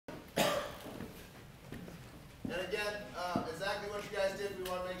And again, exactly what you guys did, we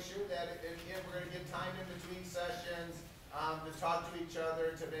want to make sure that, again, we're going to get time in between sessions to talk to each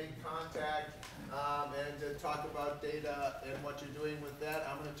other, to make contact, and to talk about data and what you're doing with that.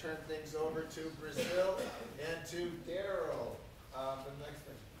 I'm going to turn things over to Brazil and to Daryl. The next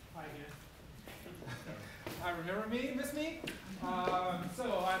thing. Hi again. Hi, remember me? Miss me? So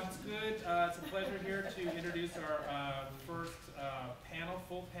it's good. It's a pleasure here to introduce our first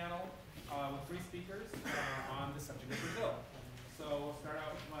full panel with 3 speakers on the subject of Brazil. So we'll start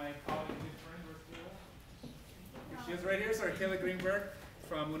out with my colleague and friend, Brazil. She is right here, sorry, Keila Grinberg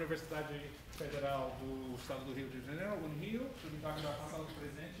from Universidade Federal do Estado do Rio de Janeiro, UNIRIO. She'll be talking about Passados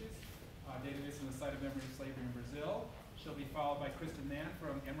presentes, database on the site of memory of slavery in Brazil. She'll be followed by Kristin Mann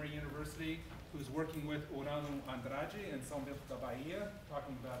from Emory University, who's working with Urano Andrade in São Bento da Bahia,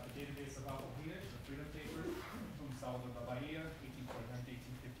 talking about the database of alforrias, the freedom papers from Salvador da Bahia, 1849 to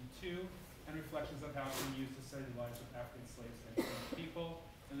 1852, and reflections of how it's been used to study the lives of African slaves and African people.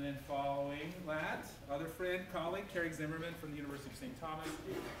 And then following that, other friend, colleague, Kari Zimmerman from the University of St. Thomas.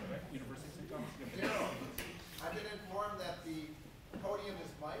 University of St. Thomas. I've been informed that the podium is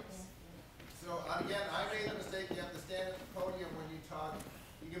mics. So again, I made the mistake. You have to stand at the podium when you talk.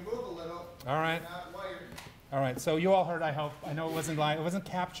 You can move a little. All right. You're not wired. All right. So you all heard. I hope. I know it wasn't live. It wasn't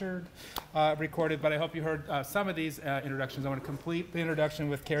captured, recorded, but I hope you heard some of these introductions. I want to complete the introduction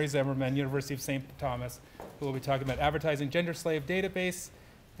with Kari Zimmerman, University of St. Thomas, who will be talking about advertising gender slave database,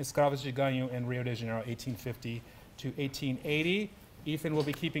 Escravos de ganho in Rio de Janeiro, 1850 to 1880. Ethan will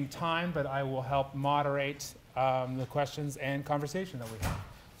be keeping time, but I will help moderate the questions and conversation that we have.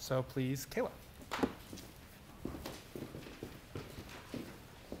 So please, Keila.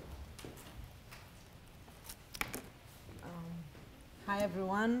 Hi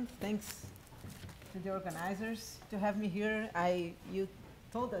everyone. Thanks to the organizers to have me here. You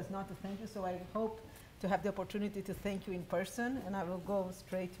told us not to thank you, so I hope to have the opportunity to thank you in person, and I will go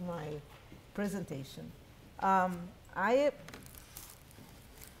straight to my presentation. I'm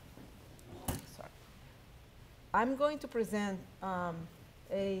going to present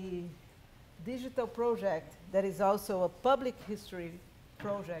a digital project that is also a public history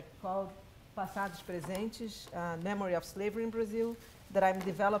project called Passados Presentes, Memory of Slavery in Brazil, that I'm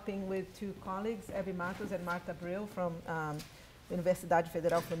developing with 2 colleagues, Evie Matos and Marta Abreu from Universidade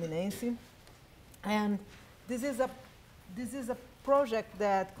Federal Fluminense. And this is a project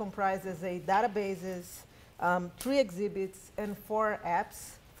that comprises a databases, 3 exhibits, and 4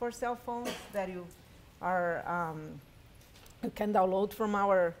 apps for cell phones that you can download from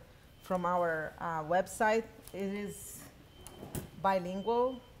our website. It is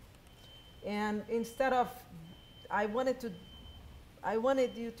bilingual, and instead of, I wanted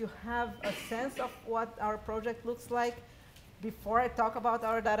you to have a sense of what our project looks like before I talk about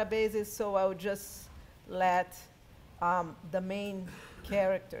our databases. So I'll just let the main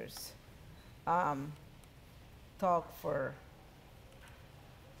characters talk for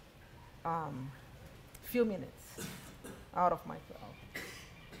few minutes out of my 12.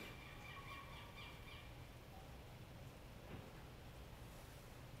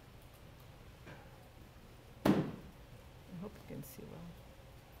 I hope you can see well.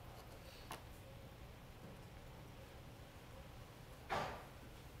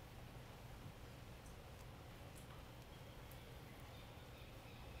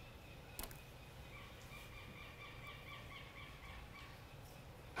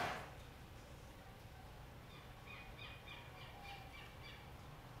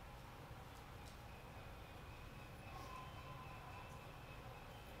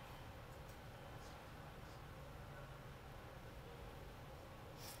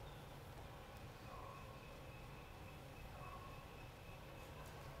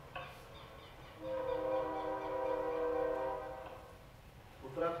 O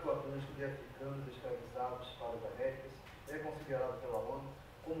tráfico atlântico de africanos escravizados para as Américas é considerado pela ONU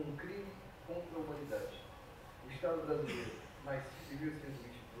como um crime contra a humanidade. O Estado brasileiro, nascido em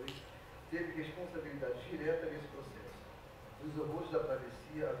 1822, teve responsabilidade direta nesse processo. Dos horrores da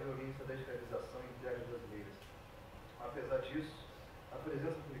travessia à violência da escravização em terras brasileiras. Apesar disso, a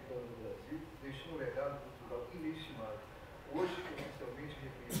presença africana no Brasil deixou um legado cultural inestimável, hoje oficialmente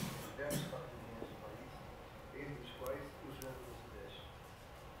reconhecido em diversos patrimônios do país, entre os quais os Urano do Sudeste.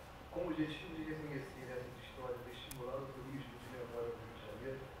 Com o objetivo de reconhecer essas histórias e estimular o turismo de memória do Rio de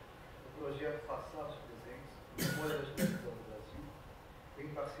Janeiro, o projeto Passados Presentes, Memória da Escravidão do Brasil, em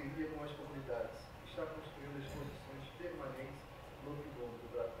parceria com as comunidades, está construindo exposições permanentes no quilombo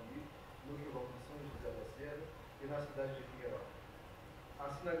do Bracuí, no quilombo de São José da Serra e na cidade de Pinheiral. A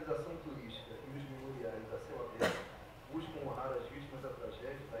sinalização turística e os memoriais a céu aberto buscam honrar as vítimas da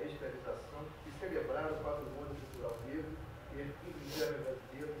tragédia, da escravização e celebrar o patrimônio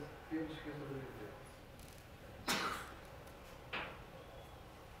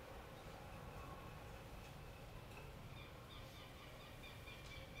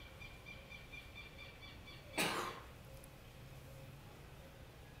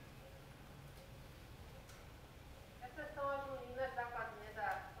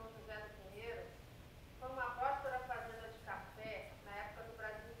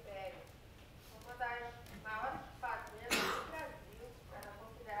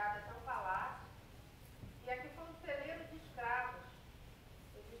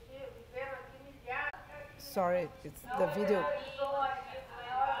sorry, it's the video.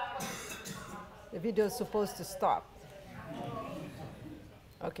 The video is supposed to stop.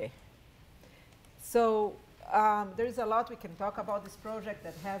 Okay. So there is a lot we can talk about this project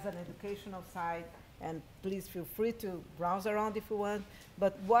that has an educational side, and please feel free to browse around if you want.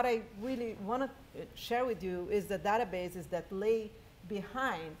 But what I really want to share with you is the databases that lay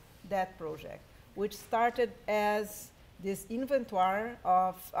behind that project, which started as this inventory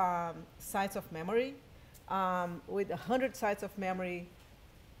of sites of memory, with 100 sites of memory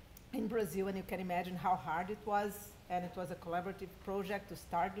in Brazil, and you can imagine how hard it was, and it was a collaborative project to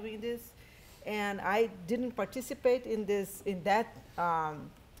start doing this. And I didn't participate in this, in that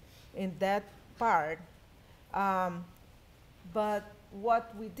part, but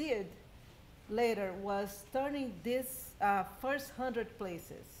what we did later was turning this first 100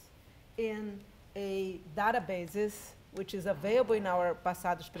 places in a databases, which is available in our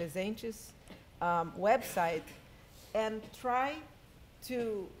Passados Presentes website, and try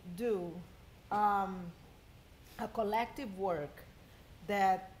to do a collective work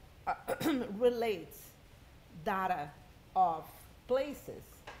that relates data of places,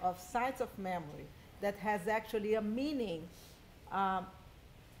 of sites of memory, that has actually a meaning,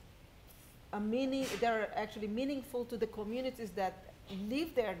 they're actually meaningful to the communities that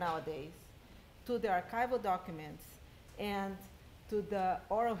live there nowadays, to the archival documents, and to the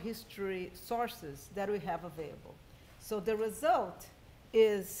oral history sources that we have available. So the result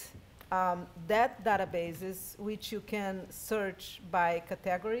is that databases, which you can search by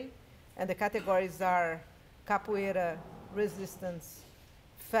category, and the categories are Capoeira Resistance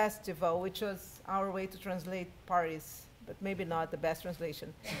Festival, which was our way to translate Paris, but maybe not the best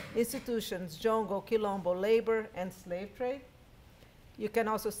translation. Institutions, Jongo, Quilombo, labor, and slave trade. You can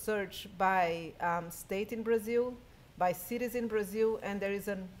also search by state in Brazil, by cities in Brazil, and there is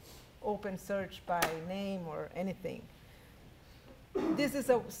an open search by name or anything. This is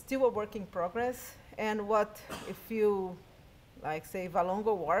still a work in progress, and what, if you, like say,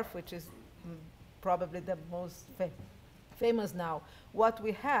 Valongo Wharf, which is probably the most famous now, what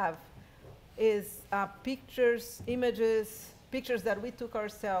we have is pictures, images, pictures that we took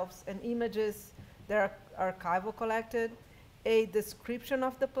ourselves, and images that are archival collected, a description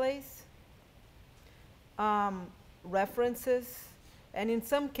of the place, references, and in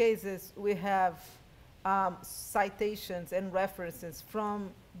some cases we have citations and references from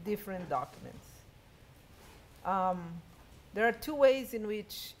different documents. There are two ways in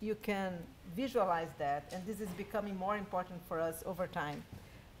which you can visualize that, and this is becoming more important for us over time.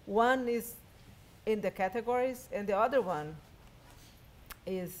 One is in the categories, and the other one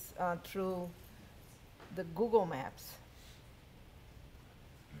is through the Google Maps,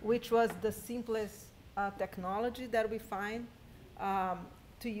 which was the simplest technology that we find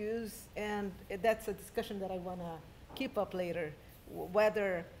to use, and that's a discussion that I want to keep up later,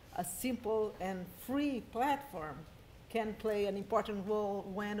 whether a simple and free platform can play an important role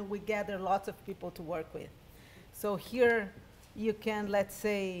when we gather lots of people to work with. So here you can, let's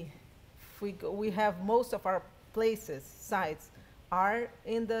say, we have most of our places, sites, are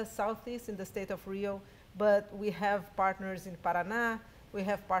in the southeast, in the state of Rio, but we have partners in Paraná, we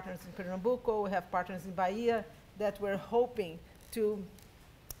have partners in Pernambuco, we have partners in Bahia that we're hoping to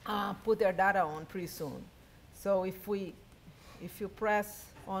put their data on pretty soon. So if you press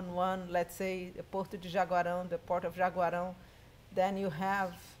on one, let's say the Porto de Jaguarão, the Port of Jaguarão, then you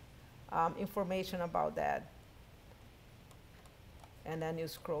have information about that. And then you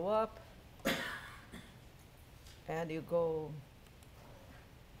scroll up, and you go,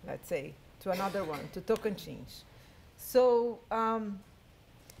 let's say, to another one, to Tocantins. So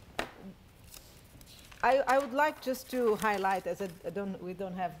I would like just to highlight, as we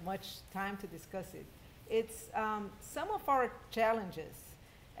don't have much time to discuss it, it's some of our challenges,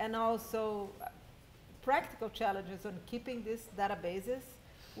 and also practical challenges on keeping these databases,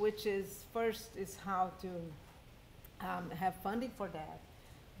 which is first is how to have funding for that,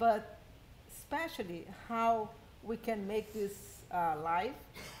 but especially how we can make this live,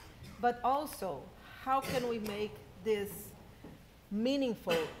 but also how can we make this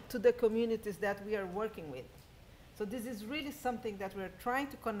meaningful to the communities that we are working with. So this is really something that we're trying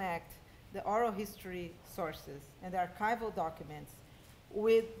to connect the oral history sources and the archival documents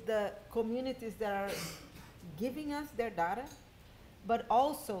with the communities that are giving us their data, but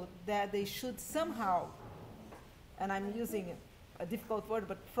also that they should somehow, and I'm using a difficult word,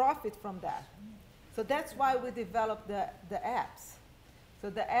 but profit from that. So that's why we developed the apps. So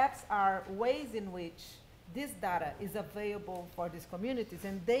the apps are ways in which this data is available for these communities,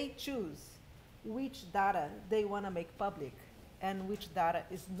 and they choose which data they want to make public and which data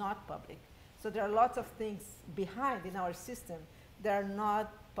is not public. So there are lots of things behind in our system that are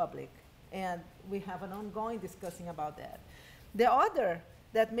not public, and we have an ongoing discussing about that. The other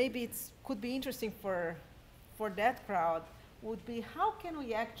that maybe could be interesting for that crowd would be, how can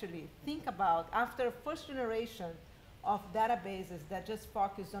we actually think about, after first generation of databases that just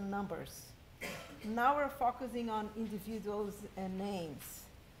focus on numbers, now we're focusing on individuals and names.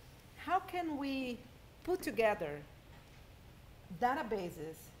 How can we put together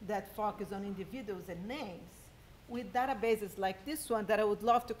databases that focus on individuals and names with databases like this one that I would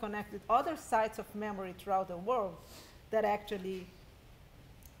love to connect with other sites of memory throughout the world that actually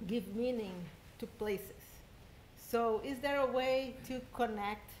give meaning to places? So is there a way to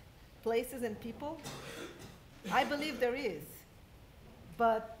connect places and people? I believe there is,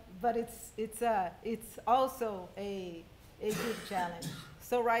 but it's also a big challenge.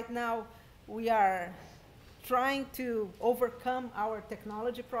 So right now we are trying to overcome our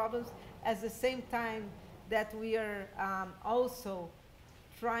technology problems at the same time that we are also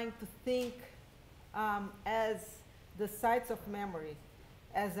trying to think as the sites of memory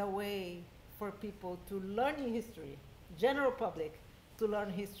as a way for people to learn history, general public to learn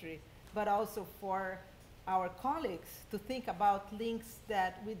history, but also for our colleagues to think about links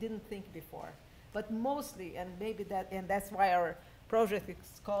that we didn't think before. But mostly, and maybe that, and that's why our project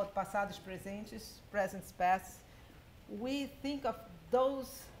is called Passados, Presents, Pasts. We think of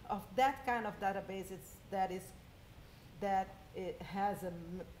that kind of databases that it has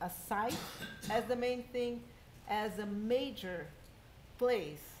a site as the main thing, as a major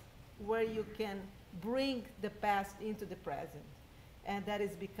place where you can bring the past into the present. And that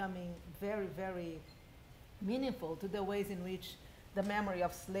is becoming very, very meaningful to the ways in which the memory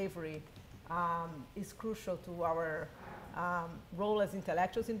of slavery is crucial to our role as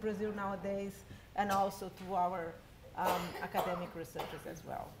intellectuals in Brazil nowadays, and also to our academic researchers as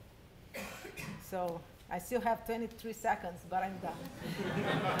well. So I still have 23 seconds, but I'm done.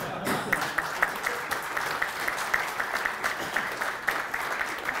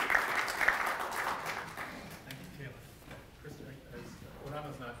 Thank you, Keila. Kristin,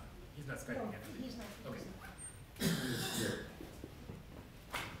 Urano's not, he's not Skyping yet. He's not. Okay.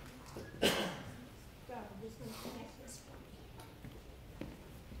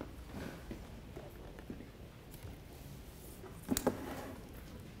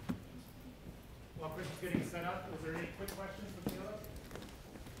 While Kristen's getting set up, was there any quick questions for Keila?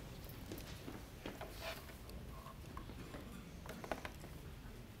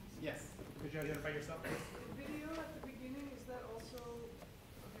 Yes. Could you identify yourself, please? The video at the beginning, is that also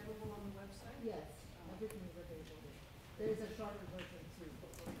available on the website? Yes, everything is available. There is a shorter version too.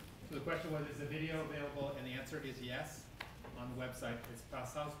 So the question was, is the video available? And the answer is yes. On the website, it's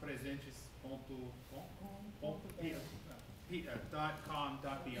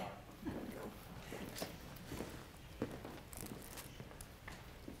passadospresentes.com.br.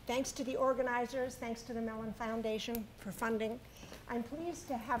 Thanks to the organizers, thanks to the Mellon Foundation for funding. I'm pleased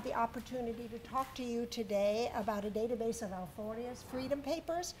to have the opportunity to talk to you today about a database of alforrias, freedom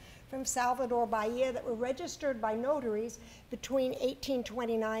papers from Salvador, Bahia, that were registered by notaries between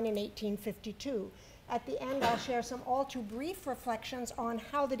 1829 and 1852. At the end, I'll share some all too brief reflections on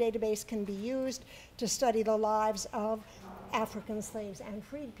how the database can be used to study the lives of African slaves and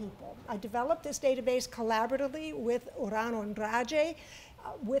freed people. I developed this database collaboratively with Urano Andrade.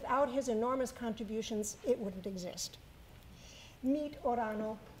 Without his enormous contributions, it wouldn't exist. Meet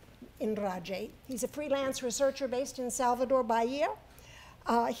Urano Andrade. He's a freelance researcher based in Salvador, Bahia.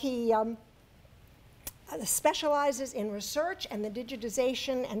 He specializes in research and the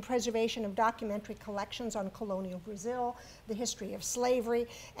digitization and preservation of documentary collections on colonial Brazil, the history of slavery,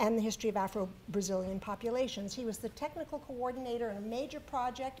 and the history of Afro-Brazilian populations. He was the technical coordinator in a major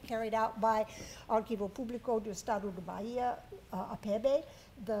project carried out by Arquivo Público do Estado de Bahia, APB,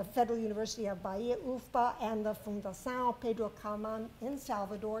 the Federal University of Bahia, UFBA, and the Fundação Pedro Calman in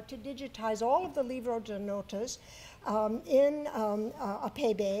Salvador to digitize all of the Livro de Notas in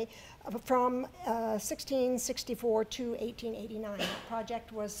APB from 1664 to 1889. The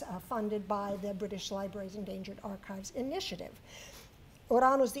project was funded by the British Libraries Endangered Archives Initiative.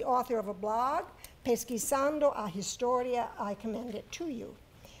 Urano is the author of a blog, Pesquisando a Historia. I commend it to you.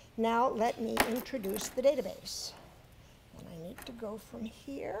 Now let me introduce the database. And I need to go from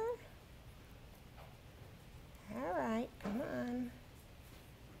here. All right, come on.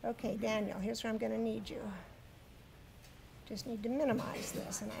 Okay, Daniel, here's where I'm going to need you. Just need to minimize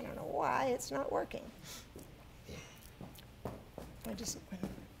this, and I don't know why it's not working.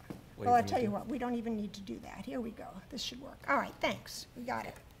 Well, I'll tell you what, we don't even need to do that. Here we go. This should work. All right, thanks. We got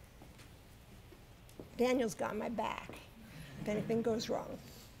it. Daniel's got my back if anything goes wrong.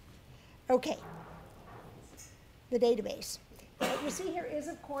 Okay, the database. What you see here is,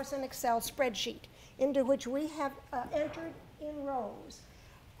 of course, an Excel spreadsheet into which we have entered in rows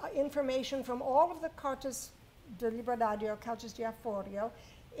information from all of the cartas de liberdade or cartas de alforria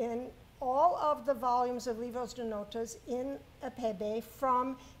in all of the volumes of livros de notas in APB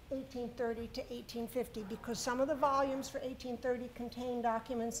from 1830 to 1850, because some of the volumes for 1830 contain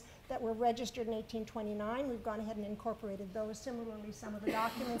documents that were registered in 1829. We've gone ahead and incorporated those. Similarly, some of the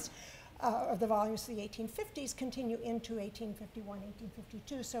documents of the volumes of the 1850s continue into 1851,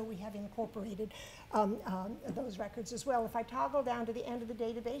 1852, so we have incorporated those records as well. If I toggle down to the end of the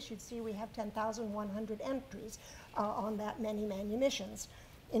database, you'd see we have 10,100 entries on that many manumissions.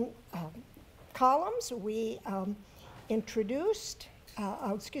 In columns, we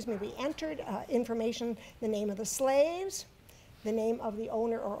we entered information, the name of the slaves, the name of the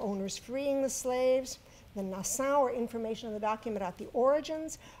owner or owners freeing the slaves, the nação, or information of the document at the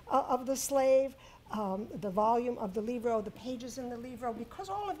origins of the slave, the volume of the livro, the pages in the livro. Because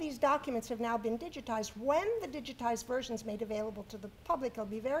all of these documents have now been digitized, when the digitized version is made available to the public, it'll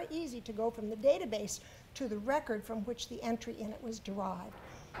be very easy to go from the database to the record from which the entry in it was derived.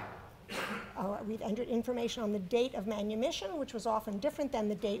 We've entered information on the date of manumission, which was often different than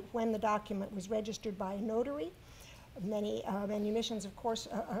the date when the document was registered by a notary. Many manumissions, of course,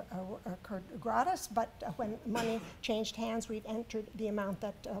 occurred gratis, but when money changed hands, we've entered the amount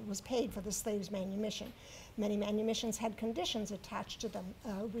that was paid for the slave's manumission. Many manumissions had conditions attached to them.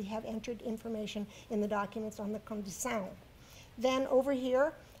 We have entered information in the documents on the condição. Then over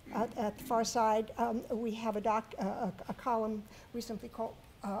here, at the far side, we have a column we simply call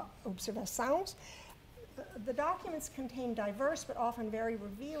observações. The documents contain diverse but often very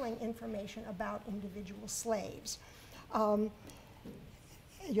revealing information about individual slaves.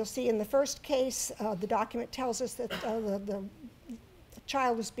 You'll see in the first case, the document tells us that the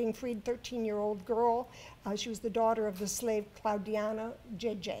child was being freed, 13-year-old girl. She was the daughter of the slave Claudiana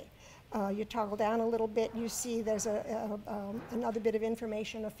Jeje. You toggle down a little bit, you see there's another bit of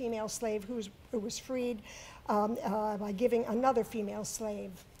information, a female slave who was freed by giving another female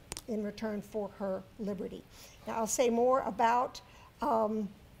slave in return for her liberty. Now I'll say more about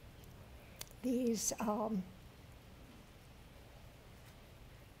these. All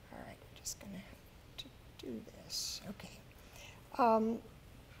right, I'm just going to have to do this. Okay.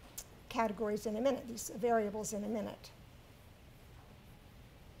 Categories in a minute, these variables in a minute.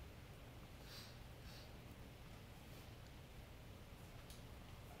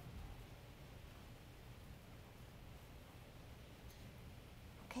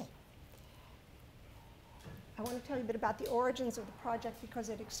 I want to tell you a bit about the origins of the project because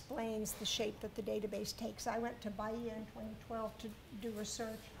it explains the shape that the database takes. I went to Bahia in 2012 to do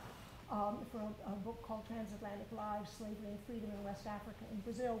research for a book called Transatlantic Lives, Slavery and Freedom in West Africa and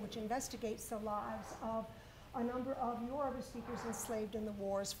Brazil, which investigates the lives of a number of Yoruba speakers enslaved in the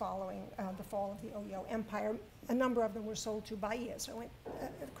wars following the fall of the Oyo Empire. A number of them were sold to Bahia, so I went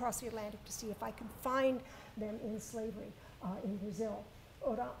across the Atlantic to see if I could find them in slavery in Brazil.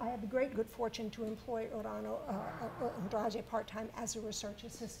 I had the great good fortune to employ Urano Andrade part-time as a research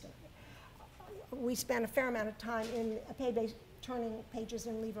assistant. We spent a fair amount of time in APB turning pages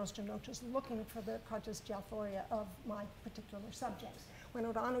in livros de notas looking for the cartas de alforria of my particular subjects. When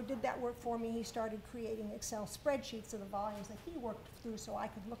Urano did that work for me, he started creating Excel spreadsheets of the volumes that he worked through so I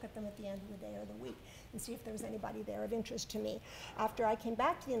could look at them at the end of the day or the week and see if there was anybody there of interest to me. After I came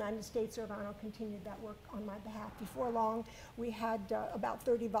back to the United States, Urano continued that work on my behalf. Before long, we had about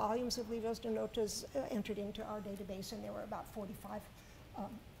 30 volumes of livros de notas entered into our database, and there were about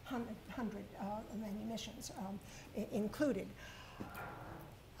 4,500 manumissions included.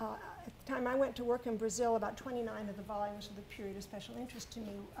 At the time I went to work in Brazil, about 29 of the volumes of the period of special interest to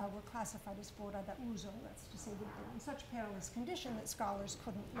me were classified as fora da uso. That's to say that they were in such perilous condition that scholars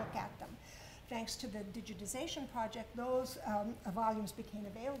couldn't look at them. Thanks to the digitization project, those volumes became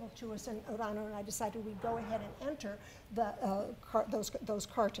available to us, and Urano and I decided we'd go ahead and enter those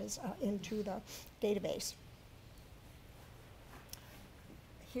cartas into the database.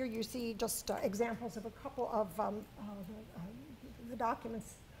 Here you see just examples of a couple of the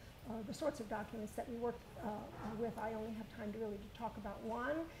documents, the sorts of documents that we worked with. I only have time to really talk about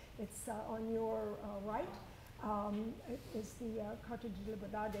one. It's on your right. It is the Carta de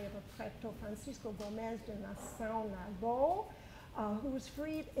Liberdade of a Preto Francisco Gomes de Nação Nago, who was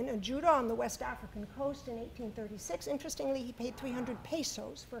freed in Ajuda on the West African coast in 1836. Interestingly, he paid 300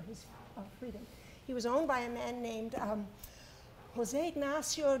 pesos for his freedom. He was owned by a man named José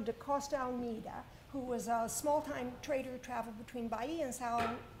Ignacio de Costa Almeida, who was a small-time trader who traveled between Bahia and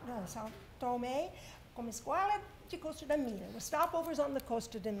São Tomé. como Escola de Costa da Mina, with stopovers on the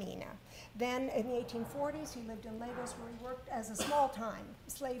Costa da Mina. Then in the 1840s, he lived in Lagos, where he worked as a small-time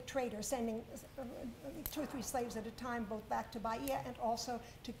slave trader, sending 2 or 3 slaves at a time, both back to Bahia and also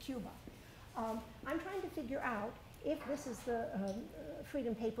to Cuba. I'm trying to figure out if this is the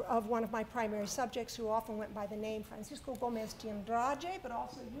freedom paper of one of my primary subjects, who often went by the name Francisco Gomez de Andrade, but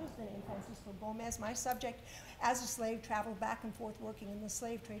also used the name Francisco Gomez. My subject, as a slave, traveled back and forth working in the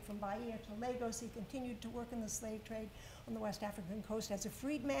slave trade from Bahia to Lagos. He continued to work in the slave trade on the West African coast as a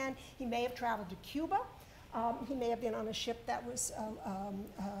freedman. He may have traveled to Cuba. He may have been on a ship that was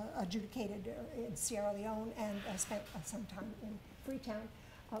adjudicated in Sierra Leone and spent some time in Freetown.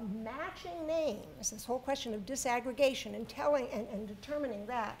 Matching names, this whole question of disaggregation and telling and determining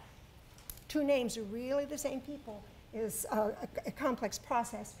that 2 names are really the same people is a complex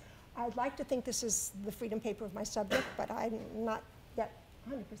process. I'd like to think this is the freedom paper of my subject, but I'm not yet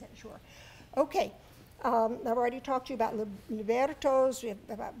 100% sure. Okay, I've already talked to you about libertos. We have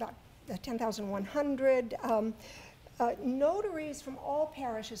about 10,100. Notaries from all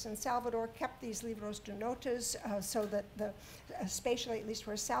parishes in Salvador kept these libros de notas so that spatially, at least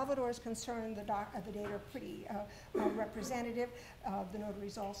where Salvador is concerned, the data are pretty representative. The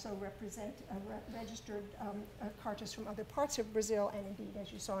notaries also represent registered cartas from other parts of Brazil, and indeed,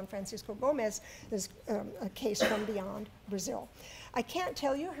 as you saw in Francisco Gomez, there's a case from beyond Brazil. I can't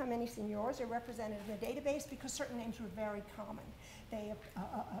tell you how many senors are represented in the database because certain names were very common. They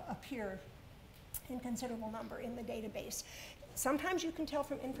appeared in considerable number in the database. Sometimes you can tell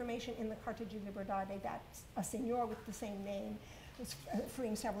from information in the Carta de Liberdade that a senor with the same name was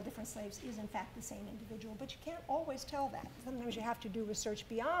freeing several different slaves is in fact the same individual, but you can't always tell that. Sometimes you have to do research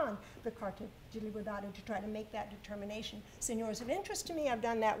beyond the Carta de Liberdade to try to make that determination. Senors of interest to me, I've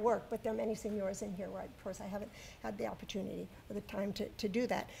done that work, but there are many senors in here where, of course, I haven't had the opportunity or the time to do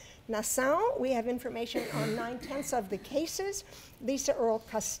that. Nassau, we have information on 9/10 of the cases. Lisa Earle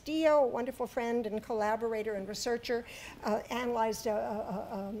Castillo, a wonderful friend and collaborator and researcher, analyzed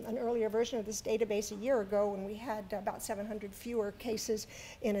an earlier version of this database a year ago when we had about 700 fewer cases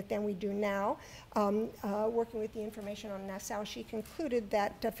in it than we do now. Working with the information on Nassau, she concluded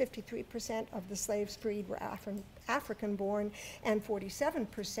that 53% of the slaves freed were African-born and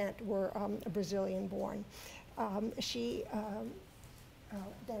 47% were Brazilian-born. She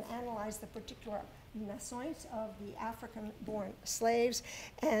then analyzed the particular nações of the African-born slaves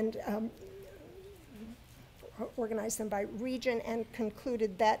and organized them by region and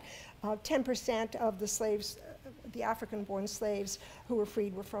concluded that 10% of the slaves, the African-born slaves who were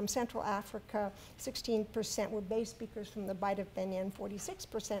freed, were from Central Africa, 16% were Bay speakers from the Bight of Benin,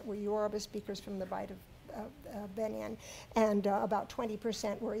 46% were Yoruba speakers from the Bight of Benin, and about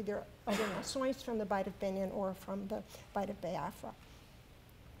 20% were either other nações from the Bight of Benin or from the Bight of Biafra.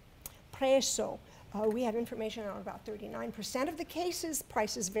 Preço. We have information on about 39% of the cases.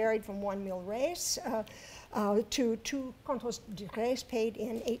 Prices varied from 1 mil reis to 2 contos de reis paid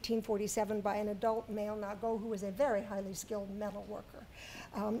in 1847 by an adult male Nago who was a very highly skilled metal worker.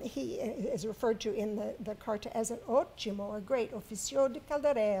 He is referred to in the Carta as an ottimo, a great officio de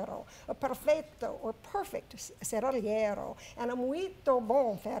caldereiro, a perfetto or perfect serralheiro, and a muito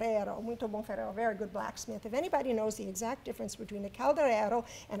bom ferreiro. Muito bom ferreiro, a very good blacksmith. If anybody knows the exact difference between a caldereiro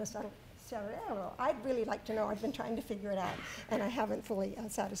and a serralheiro, I'd really like to know. I've been trying to figure it out, and I haven't fully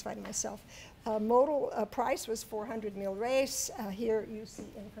satisfied myself. Modal price was 400 mil reis. Here you see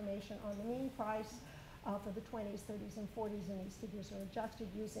information on the mean price for the 20s, 30s, and 40s, and these figures are adjusted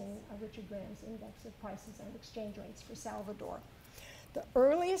using Richard Graham's index of prices and exchange rates for Salvador. The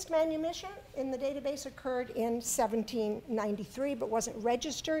earliest manumission in the database occurred in 1793, but wasn't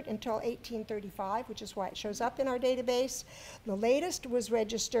registered until 1835, which is why it shows up in our database. The latest was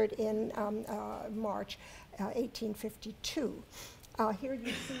registered in March 1852. Here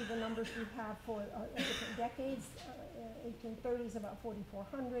you see the numbers we have for different decades. 1830s, about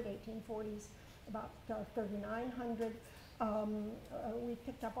 4,400, 1840s, about 3,900. We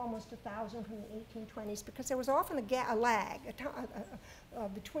picked up almost 1,000 from the 1820s because there was often a lag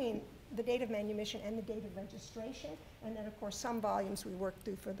between the date of manumission and the date of registration. And then, of course, some volumes we worked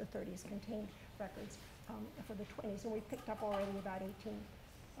through for the 30s contained records for the 20s. And we picked up already about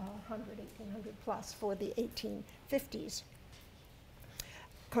 1800 plus for the 1850s.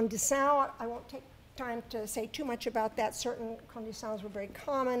 Condição, I won't take time to say too much about that. Certain condições were very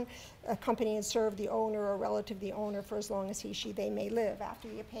common. A company had served the owner or relative of the owner for as long as he, she, they may live after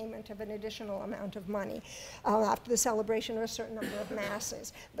the payment of an additional amount of money, after the celebration of a certain number of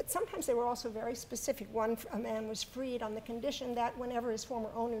masses. But sometimes they were also very specific. A man was freed on the condition that whenever his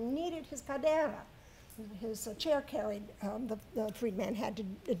former owner needed his cadeira, his chair carried, the freedman had to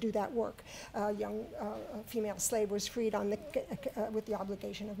do that work. A young female slave was freed on with the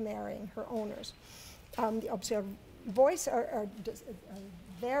obligation of marrying her owners. The voice are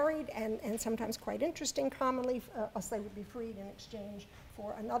varied and sometimes quite interesting. Commonly, a slave would be freed in exchange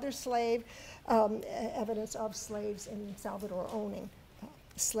for another slave. Evidence of slaves in Salvador owning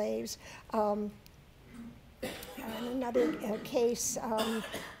slaves. In another case,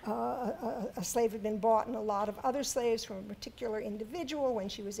 a slave had been bought and a lot of other slaves from a particular individual when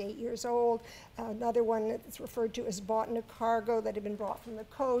she was 8 years old. Another one that's referred to as bought in a cargo that had been brought from the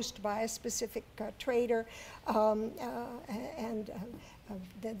coast by a specific trader.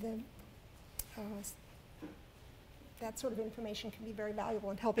 That sort of information can be very valuable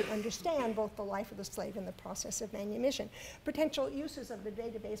in helping understand both the life of the slave and the process of manumission. Potential uses of the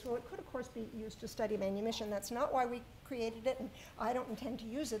database, well, it could, of course, be used to study manumission. That's not why we created it, and I don't intend to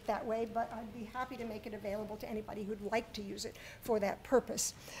use it that way, but I'd be happy to make it available to anybody who'd like to use it for that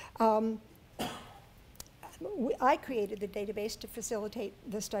purpose. I created the database to facilitate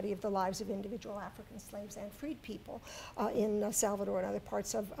the study of the lives of individual African slaves and freed people in Salvador and other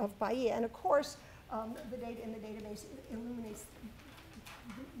parts of Bahia. And of course, the data in the database illuminates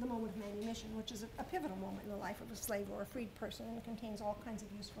the moment of manumission, which is a pivotal moment in the life of a slave or a freed person, and contains all kinds of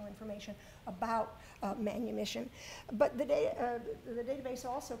useful information about manumission. But the database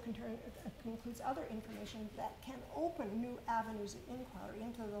also includes other information that can open new avenues of inquiry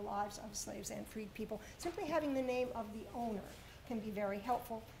into the lives of slaves and freed people. Simply having the name of the owner can be very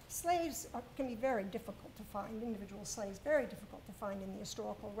helpful. Slaves can be very difficult to find, individual slaves very difficult to find in the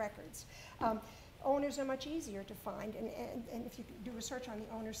historical records. Owners are much easier to find, and if you do research on the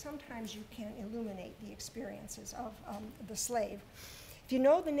owner, sometimes you can illuminate the experiences of the slave. If you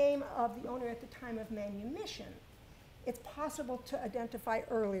know the name of the owner at the time of manumission, it's possible to identify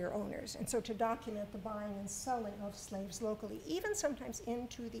earlier owners, and so to document the buying and selling of slaves locally, even sometimes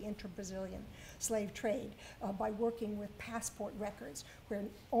into the inter-Brazilian slave trade by working with passport records, where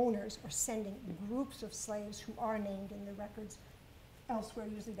owners are sending groups of slaves who are named in the records elsewhere,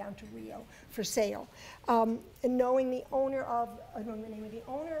 usually down to Rio, for sale. And knowing the owner knowing the name of the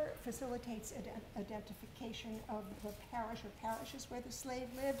owner facilitates identification of the parish or parishes where the slave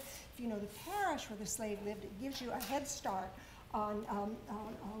lived. If you know the parish where the slave lived, it gives you a head start on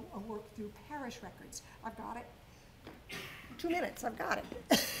a work through parish records. I've got it. 2 minutes, I've got it.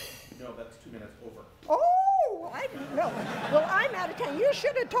 No, that's 2 minutes over. Oh, I didn't know. Well, I'm out of time. You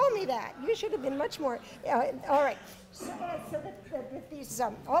should have told me that. You should have been much more. All right. So that these,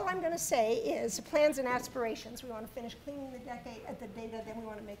 all I'm going to say is plans and aspirations. We want to finish cleaning the data, then we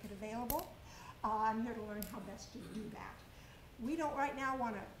want to make it available. I'm here to learn how best to do that. We don't right now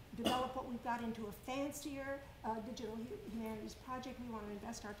want to develop what we've got into a fancier digital humanities project. We want to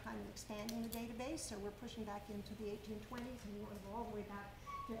invest our time in expanding the database, so we're pushing back into the 1820s, and we want to go all the way back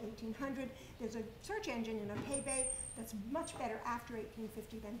to 1800. There's a search engine in a paybay that's much better after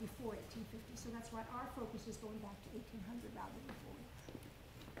 1850 than before 1850, so that's why our focus is going back to 1800 rather than before.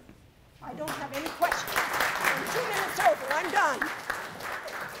 I don't have any questions. I'm 2 minutes over. I'm done.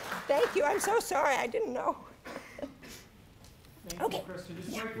 Thank you. I'm so sorry. I didn't know. Thank you, Kristin. Just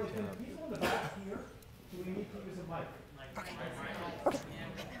very quickly, people in the back here, do we need to use a mic? Okay. Okay.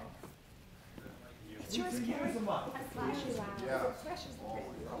 It's yours, Kari. Use a mic. Yeah.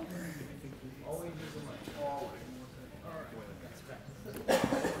 Always use a mic. Always. All right.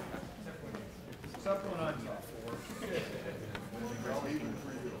 Stuff going on here. Well, even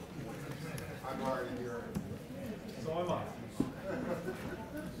for you. I'm already here. So am I.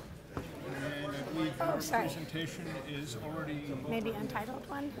 And I believe your presentation is already... Maybe untitled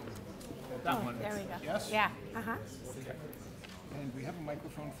one? That one. There we go. Yes? Yeah, uh-huh. Okay. And we have a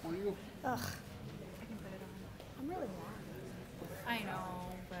microphone for you. Ugh. I'm really loud. I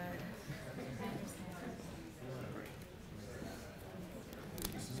know, but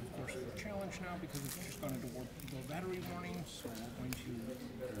This is, of course, a challenge now because it's just gone into the battery warning, so we're going to...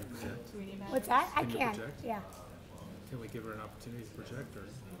 what's that? I can't. Yeah. Can we give her an opportunity to project, or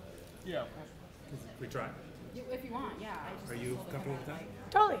Yeah. we try? If you want, yeah. Are you comfortable with that?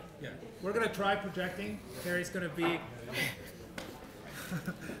 Totally. Yeah. We're gonna try projecting. Kari's gonna be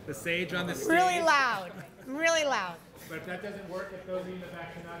the sage on the stage. Really loud. Really loud. But if that doesn't work, if those of you in the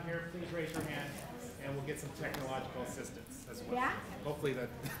back are not here, please raise your hand, and we'll get some technological assistance as well. Yeah? Hopefully that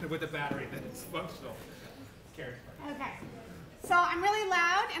with the battery that it's functional. Kari. Okay. So I'm really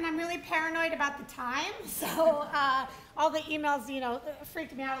loud and I'm really paranoid about the time. So all the emails,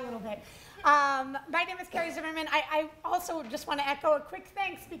 freaked me out a little bit. My name is Kari Zimmerman. I also just want to echo a quick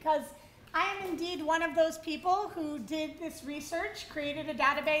thanks because I am indeed one of those people who did this research, created a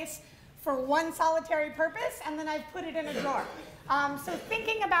database for one solitary purpose, and then I've put it in a drawer. So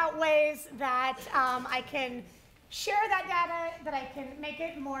thinking about ways that I can share that data, that I can make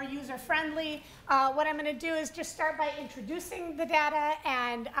it more user-friendly. What I'm going to do is just start by introducing the data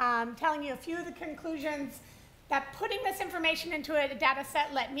and telling you a few of the conclusions that putting this information into a data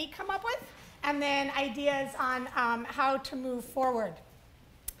set let me come up with, and then ideas on how to move forward.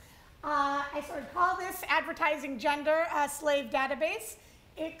 I sort of call this Advertising Gender Slave Database.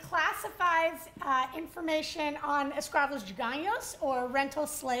 It classifies information on escravos de ganhos, or rental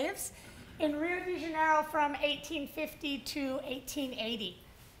slaves, in Rio de Janeiro from 1850 to 1880.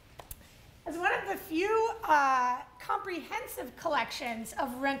 As one of the few comprehensive collections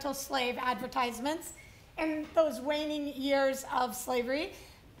of rental slave advertisements in those waning years of slavery,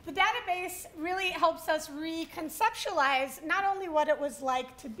 the database really helps us reconceptualize not only what it was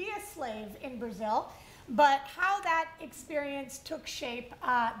like to be a slave in Brazil, but how that experience took shape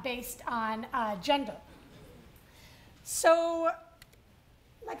based on gender. So,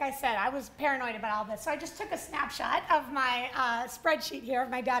 like I said, I was paranoid about all this, so I just took a snapshot of my spreadsheet here, of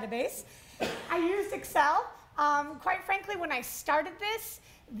my database. I used Excel. Quite frankly, when I started this,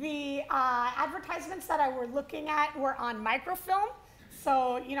 the advertisements that I were looking at were on microfilm.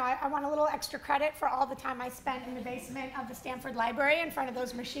 So, you know, I want a little extra credit for all the time I spent in the basement of the Stanford Library in front of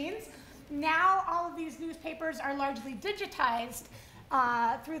those machines. Now, all of these newspapers are largely digitized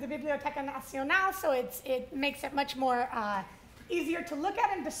through the Biblioteca Nacional, so it makes it much more easier to look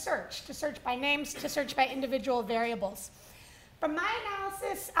at and to search by names, to search by individual variables. But my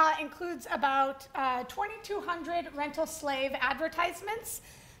analysis includes about 2,200 rental slave advertisements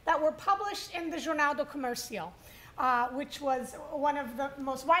that were published in the Jornal do Comércio, which was one of the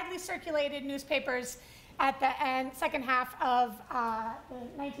most widely circulated newspapers at the second half of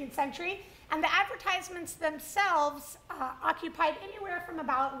the 19th century. And the advertisements themselves occupied anywhere from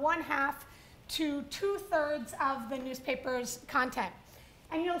about 1/2 to 2/3 of the newspaper's content.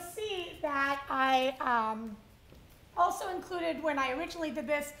 And you'll see that I also included, when I originally did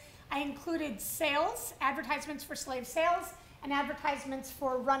this, I included sales, advertisements for slave sales, and advertisements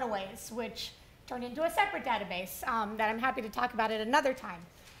for runaways, which turned into a separate database that I'm happy to talk about at another time.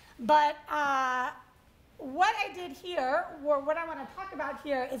 But what I did here, or what I want to talk about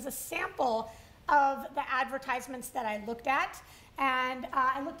here, is a sample of the advertisements that I looked at. And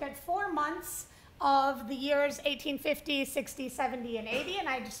I looked at 4 months of the years 1850, 60, 70, and 80, and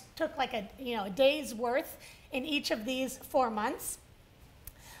I just took like a day's worth in each of these 4 months.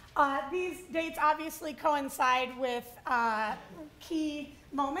 These dates obviously coincide with key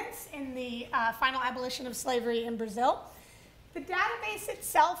moments in the final abolition of slavery in Brazil. The database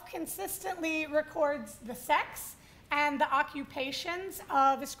itself consistently records the sex and the occupations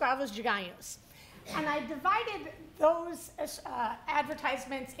of escravos de ganhos. And I divided those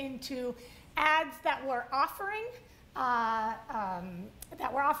advertisements into ads that were offering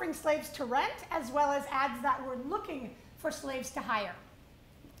slaves to rent, as well as ads that were looking for slaves to hire.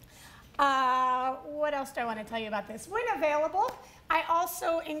 What else do I want to tell you about this? When available, I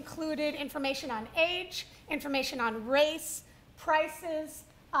also included information on age, information on race, prices,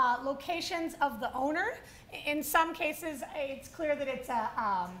 locations of the owner. In some cases, it's clear that it's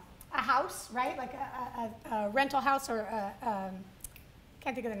a house, right? Like a rental house, or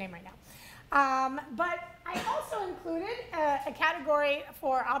can't think of the name right now. But I also included a category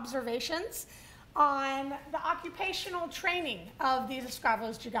for observations on the occupational training of these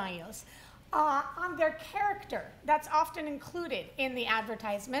escravos de ganhos, on their character, that's often included in the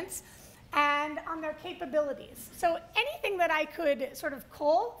advertisements, and on their capabilities. So anything that I could sort of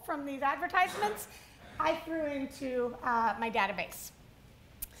cull from these advertisements, I threw into my database.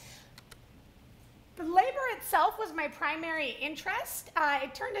 The labor itself was my primary interest.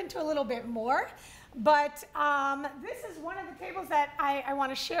 It turned into a little bit more, but this is one of the tables that I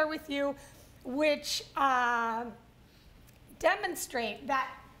want to share with you, which demonstrate that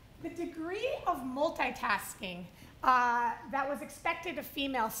the degree of multitasking that was expected of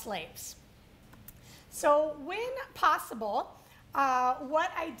female slaves. So when possible,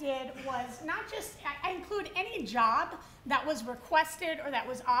 what I did was not just, I include any job that was requested or that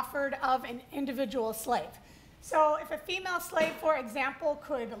was offered of an individual slave. So if a female slave, for example,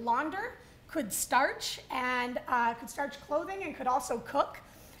 could launder, could starch, and could starch clothing, and could also cook,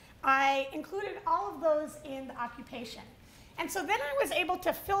 I included all of those in the occupation. And so then I was able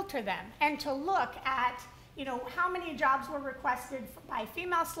to filter them and to look at, how many jobs were requested by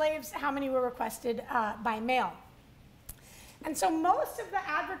female slaves, how many were requested by male. And so most of the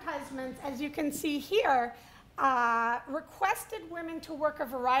advertisements, as you can see here, requested women to work a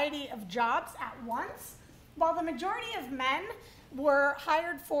variety of jobs at once, while the majority of men were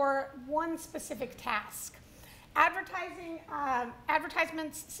hired for one specific task.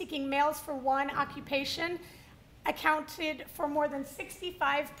 Advertisements seeking males for one occupation accounted for more than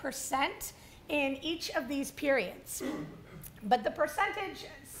 65% in each of these periods. But the percentage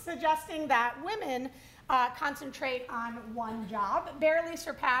suggesting that women concentrate on one job barely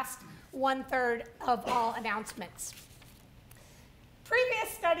surpassed 1/3 of all announcements. Previous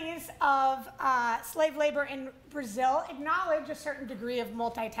studies of slave labor in Brazil acknowledge a certain degree of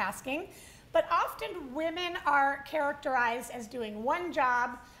multitasking, but often women are characterized as doing one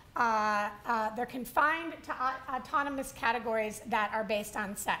job. They're confined to autonomous categories that are based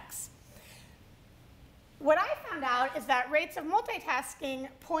on sex. What I found out is that rates of multitasking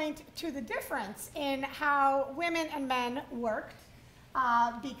point to the difference in how women and men worked,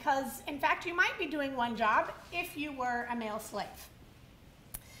 because in fact you might be doing one job if you were a male slave.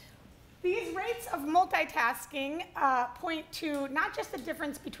 These rates of multitasking point to not just the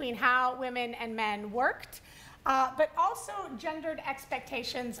difference between how women and men worked, but also gendered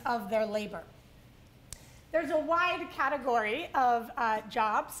expectations of their labor. There's a wide category of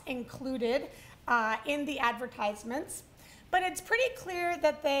jobs included in the advertisements, but it's pretty clear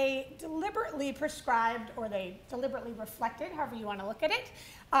that they deliberately prescribed, or they deliberately reflected, however you want to look at it,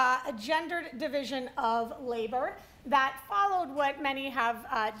 a gendered division of labor that followed what many have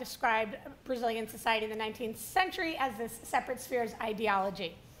described Brazilian society in the 19th century as this separate spheres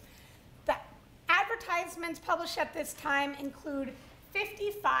ideology. The advertisements published at this time include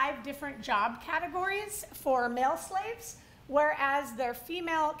 55 different job categories for male slaves, whereas their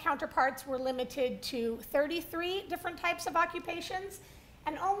female counterparts were limited to 33 different types of occupations,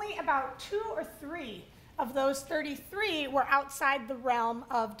 and only about 2 or 3 of those 33 were outside the realm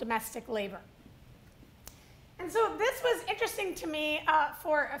of domestic labor. And so this was interesting to me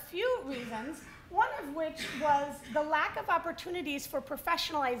for a few reasons, one of which was the lack of opportunities for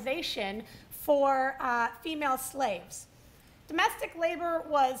professionalization for female slaves. Domestic labor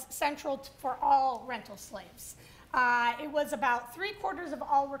was central for all rental slaves. It was about 3/4 of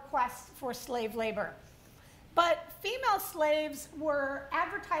all requests for slave labor. But female slaves were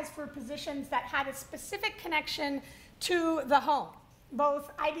advertised for positions that had a specific connection to the home,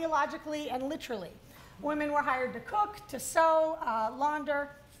 both ideologically and literally. Women were hired to cook, to sew,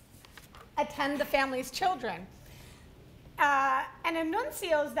 launder, attend the family's children. And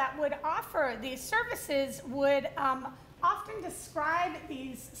enuncios that would offer these services would often describe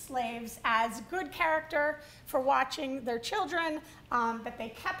these slaves as good character for watching their children, that they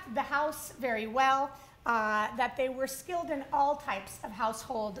kept the house very well, that they were skilled in all types of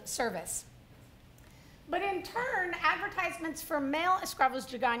household service. But in turn, advertisements for male escravos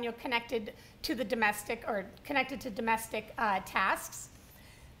de ganho connected to domestic tasks,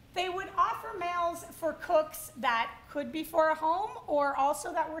 they would offer males for cooks that could be for a home, or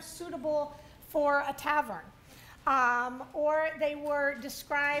also that were suitable for a tavern. Or they were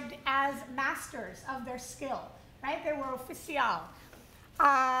described as masters of their skill, right? They were oficial.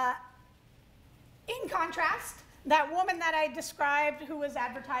 In contrast, that woman that I described, who was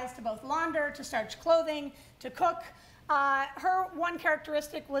advertised to both launder, to starch clothing, to cook, her one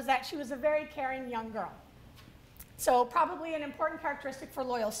characteristic was that she was a very caring young girl. So probably an important characteristic for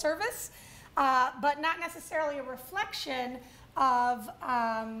loyal service, but not necessarily a reflection of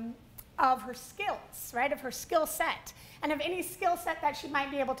her skills, right, of her skill set, and of any skill set that she might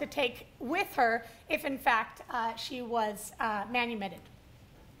be able to take with her if, in fact, she was manumitted.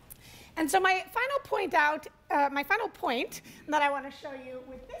 And so my final point that I want to show you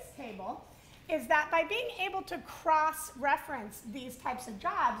with this table is that by being able to cross-reference these types of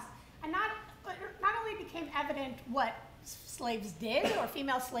jobs, and not only became evident what slaves did, or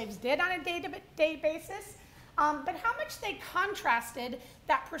female slaves did on a day-to-day basis, but how much they contrasted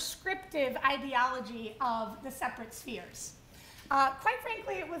that prescriptive ideology of the separate spheres. Quite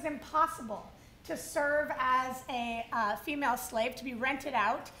frankly, it was impossible to serve as a female slave, to be rented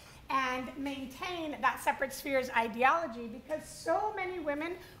out, and maintain that separate spheres ideology, because so many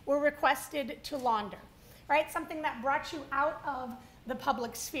women were requested to launder, right? Something that brought you out of the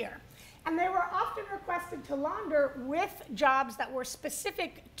public sphere. And they were often requested to launder with jobs that were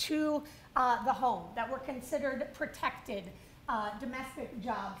specific to the home, that were considered protected domestic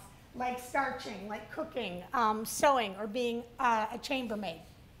jobs, like starching, like cooking, sewing, or being a chambermaid.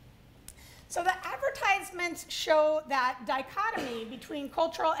 So the advertisements show that dichotomy between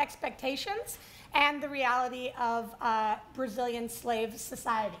cultural expectations and the reality of Brazilian slave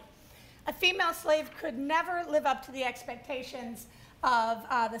society. A female slave could never live up to the expectations of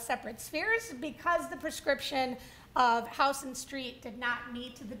the separate spheres, because the prescription of house and street did not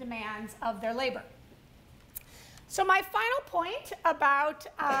meet the demands of their labor. So my final point about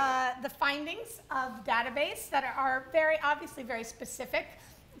the findings of the database that are obviously very specific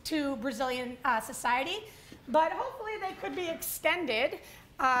to Brazilian society, but hopefully they could be extended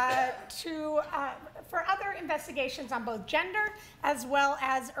for other investigations on both gender as well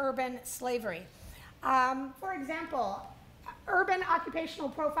as urban slavery. For example, urban occupational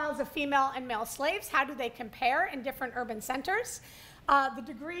profiles of female and male slaves, how do they compare in different urban centers? The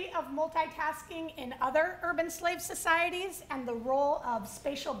degree of multitasking in other urban slave societies and the role of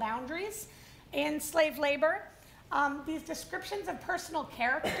spatial boundaries in slave labor. These descriptions of personal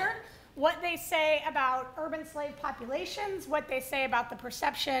character, what they say about urban slave populations, what they say about the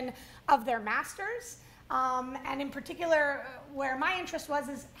perception of their masters, and in particular, where my interest was,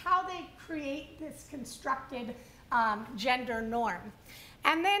 is how they create this constructed gender norm.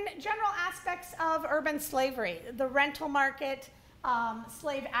 And then general aspects of urban slavery, the rental market,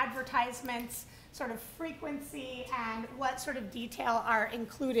 slave advertisements, sort of frequency, and what sort of detail are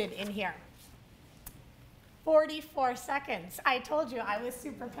included in here. 44 seconds. I told you I was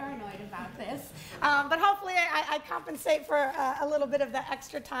super paranoid about this, but hopefully I compensate for a little bit of the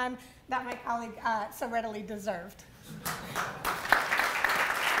extra time that my colleague so readily deserved.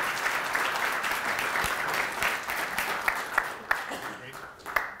 Great.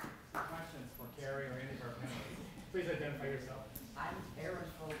 Questions for Kari or any of our panelists? Please identify yourself. I'm Aaron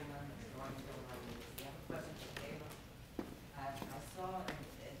Fogelman, drawing from the question for Keila. I saw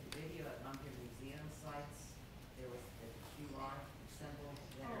in the video at one of your museum sites, there was the QR symbol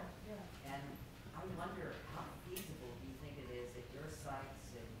there. Oh, yeah. And I wonder how feasible do you think it is at your sites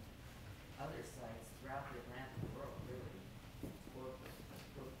and other sites throughout the Atlantic world, really, for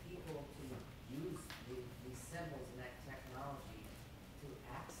people to use these symbols and that technology to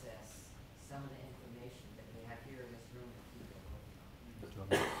access some of the information that we have here in this room that people are working on.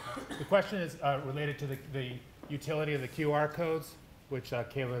 The question is related to the utility of the QR codes, which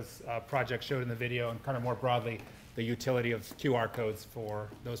Keila's project showed in the video, and kind of more broadly, the utility of QR codes for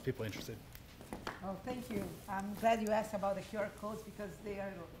those people interested. Oh, thank you. I'm glad you asked about the QR codes because they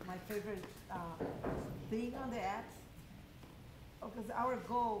are my favorite thing on the apps. Because our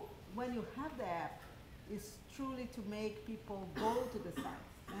goal, when you have the app, is truly to make people go to the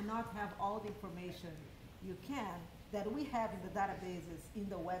sites and not have all the information you can that we have in the databases in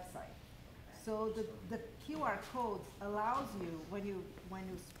the website. So the QR codes allows you, when you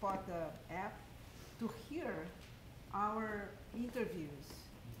spot the app, to hear our interviews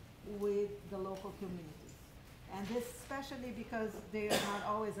with the local communities. And this especially because they are not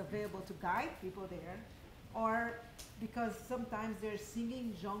always available to guide people there, or because sometimes they're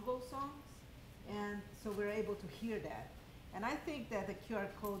singing jungle songs, and so we're able to hear that. And I think that the QR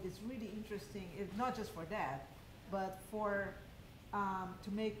code is really interesting, not just for that, but for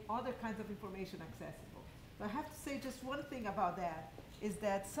to make other kinds of information accessible. So I have to say just one thing about that, is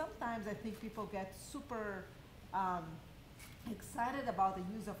that sometimes I think people get super excited about the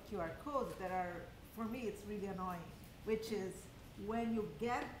use of QR codes that are, for me, it's really annoying, which is when you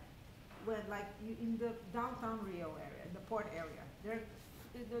get, in the downtown Rio area, in the port area,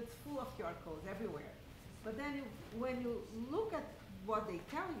 it's full of QR codes everywhere. But then when you look at what they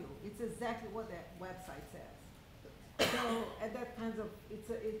tell you, it's exactly what the website says. So, and that kind of, it's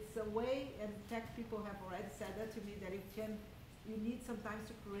a way, and tech people have already said that to me, that you need sometimes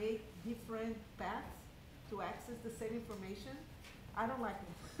to create different paths to access the same information. I don't like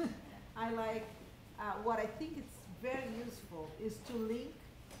it. I like, what I think it's very useful is to link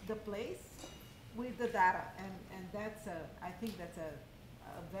the place with the data, and that's I think that's a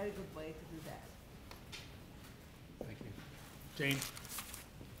very good way to do that. Thank you. Jane?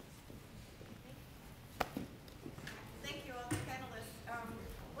 Thank you, all the panelists.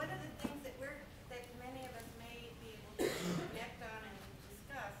 One of the things that many of us may be able to connect on and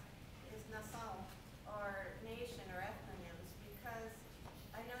discuss is nação, or nation, or ethnonyms, because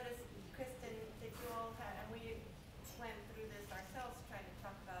I noticed, Kristin, that you all had, and we went through this ourselves, trying to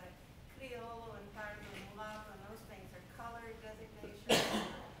talk about it, Criollo and Pardo and Mulato, and those things are color designation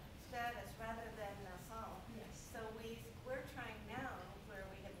status rather than nação. Yes. So we're trying now, where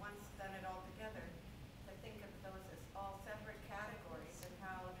we had once done it all together, to think of those as all separate categories, and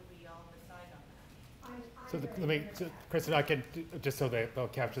how do we all decide on that? So Kristin, I can, just so they'll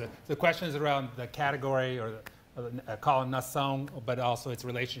capture that. So the question is around the category, or the column nação, but also its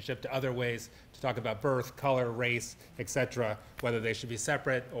relationship to other ways to talk about birth, color, race, etc., whether they should be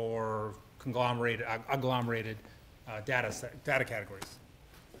separate or conglomerated, agglomerated data categories.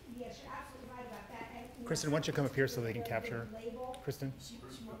 Yes, you're absolutely right about that. And, Kristin, why don't you come up here so they can capture? Label. Kristin,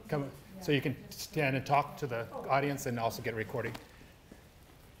 come so you can stand and talk to the audience and also get a recording.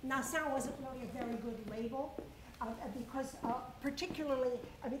 Nação wasn't really a very good label. because particularly,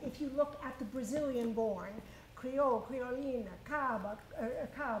 I mean, if you look at the Brazilian-born, Creole, Creolina, Cabra,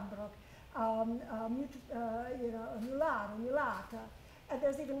 Mulato, Mulata, and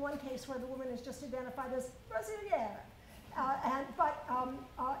there's even one case where the woman is just identified as Brasileira.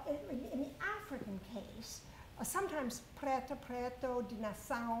 In the African case, sometimes preta, preto, de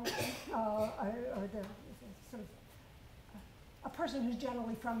nação, or the sort of a person who's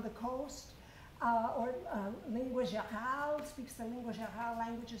generally from the coast, or lingua geral, speaks the lingua geral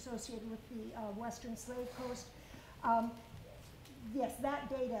language associated with the western slave coast. Yes, that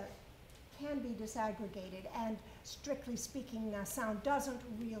data can be disaggregated, and strictly speaking, sound doesn't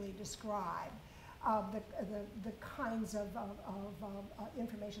really describe the kinds of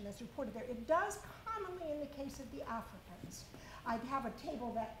information that's reported there. It does commonly in the case of the Africans. I have a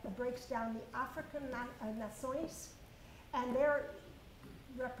table that breaks down the African nações, and they're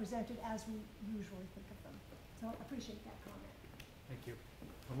represented as we usually think of them. So I appreciate that comment. Thank you.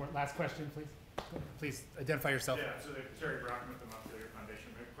 One more, last question, please. Please identify yourself. Yeah, so Terry Brockman with the Montpelier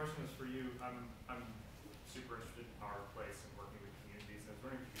Foundation. My question is for you. I'm super interested in Our Place and working with communities. I was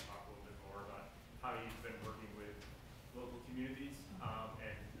wondering if you could talk a little bit more about how you've been working with local communities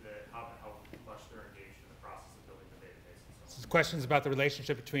and how much they're engaged in the process of building the database and so on. Questions about the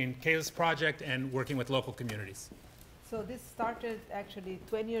relationship between Keila's project and working with local communities. So this started actually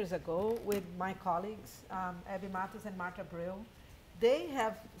 20 years ago with my colleagues, Abby Matos and Marta Abreu. They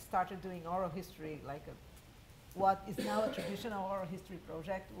have started doing oral history, like what is now a traditional oral history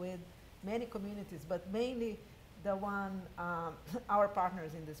project with many communities, but mainly the one, our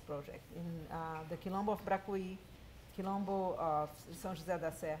partners in this project, in the Quilombo of Bracuí, Quilombo of São José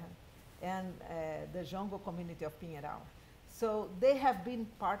da Serra, and the Jongo community of Pinheiral. So they have been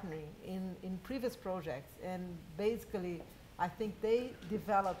partnering in previous projects, and basically, I think they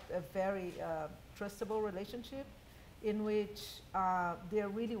developed a very trustable relationship in which they're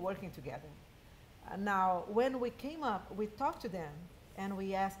really working together. Now, when we came up, we talked to them, and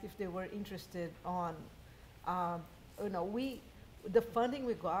we asked if they were interested on, the funding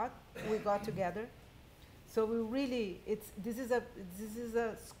we got together. So we really, this is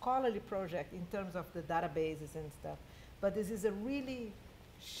a scholarly project in terms of the databases and stuff. But this is a really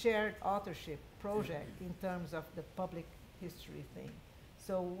shared authorship project in terms of the public history thing.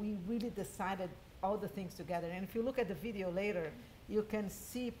 So we really decided all the things together. And if you look at the video later, you can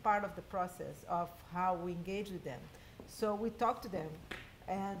see part of the process of how we engage with them. So we talked to them,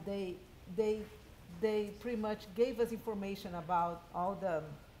 and they pretty much gave us information about all the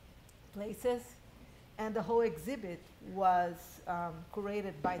places, and the whole exhibit was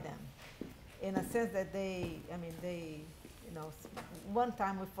curated by them. In a sense that one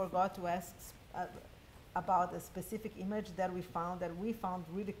time we forgot to ask about a specific image that we found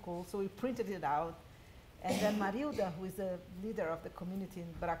really cool, so we printed it out. And then Marilda, who is the leader of the community in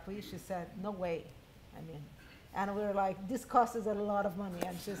Bracuí, she said, no way. And we were like, this costs us a lot of money.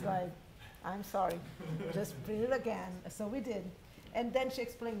 And she's like, I'm sorry, just print it again. So we did. And then she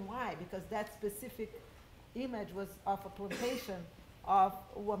explained why, because that specific image was of a plantation of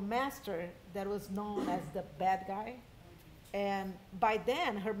a master that was known as the bad guy. And by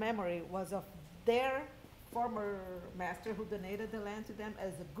then, her memory was of their former master who donated the land to them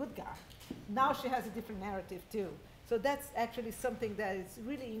as a good guy. Now she has a different narrative too. So that's actually something that is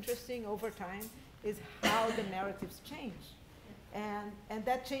really interesting over time, is how the narratives change. And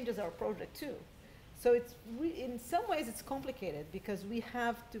that changes our project too. So in some ways it's complicated, because we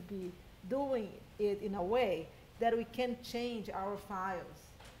have to be doing it in a way that we can change our files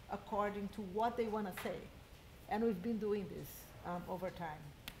according to what they want to say. And we've been doing this over time.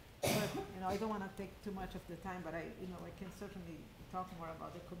 But I don't want to take too much of the time, but I can certainly talk more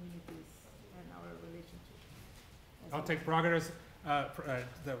about the communities and our relationship. I'll take prerogatives,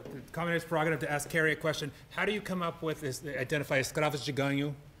 the commentator's prerogative to ask Kari a question. How do you come up with this, identify escravos de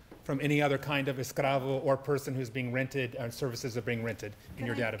ganho from any other kind of escravo or person who's being rented, services are being rented in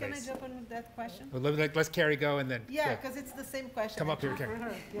your database? Can I jump on with that question? Well, let's Kari go, and then. Yeah, because it's the same question. Come up here, Kari.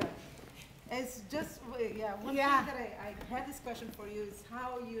 Yeah. It's just, one thing that I had this question for you is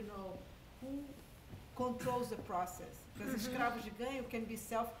how you know who controls the process. Because escravos de ganho can be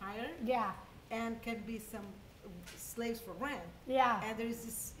self-hired. Yeah. And can be some slaves for rent. Yeah. And there is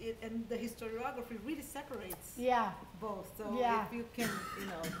this, and the historiography really separates both. So if you can,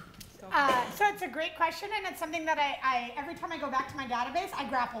 So it's a great question, and it's something that I every time I go back to my database, I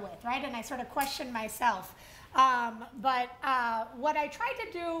grapple with, right? And I sort of question myself. But what I tried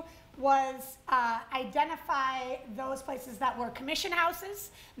to do was identify those places that were commission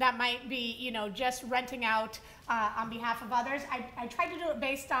houses that might be, just renting out on behalf of others. I tried to do it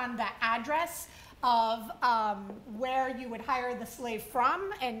based on the address of where you would hire the slave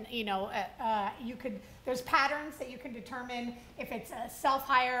from, and there's patterns that you can determine if it's a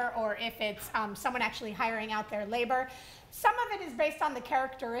self-hire or if it's someone actually hiring out their labor. Some of it is based on the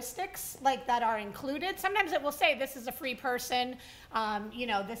characteristics that are included. Sometimes it will say this is a free person.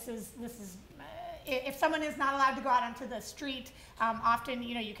 This is if someone is not allowed to go out onto the street, often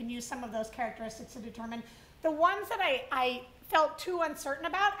you can use some of those characteristics to determine. The ones that I felt too uncertain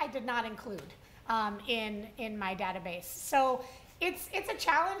about, I did not include in my database. So it's a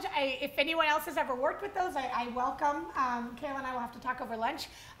challenge. If anyone else has ever worked with those, I welcome. Keila and I will have to talk over lunch.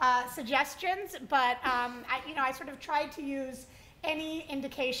 Suggestions, but I sort of tried to use any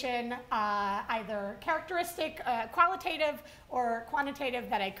indication, either characteristic, qualitative, or quantitative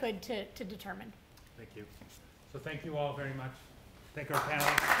that I could to determine. Thank you. So thank you all very much. Thank our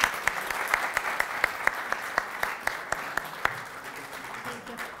panelists.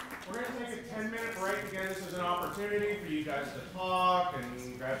 We're going to take a 10-minute break. Again, this is an opportunity for you guys to talk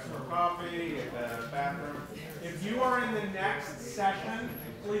and grab some more coffee at the bathroom. If you are in the next session,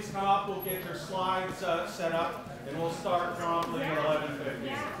 please come up. We'll get your slides set up, and we'll start promptly at 11:50.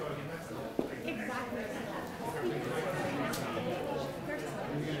 Yeah. Exactly.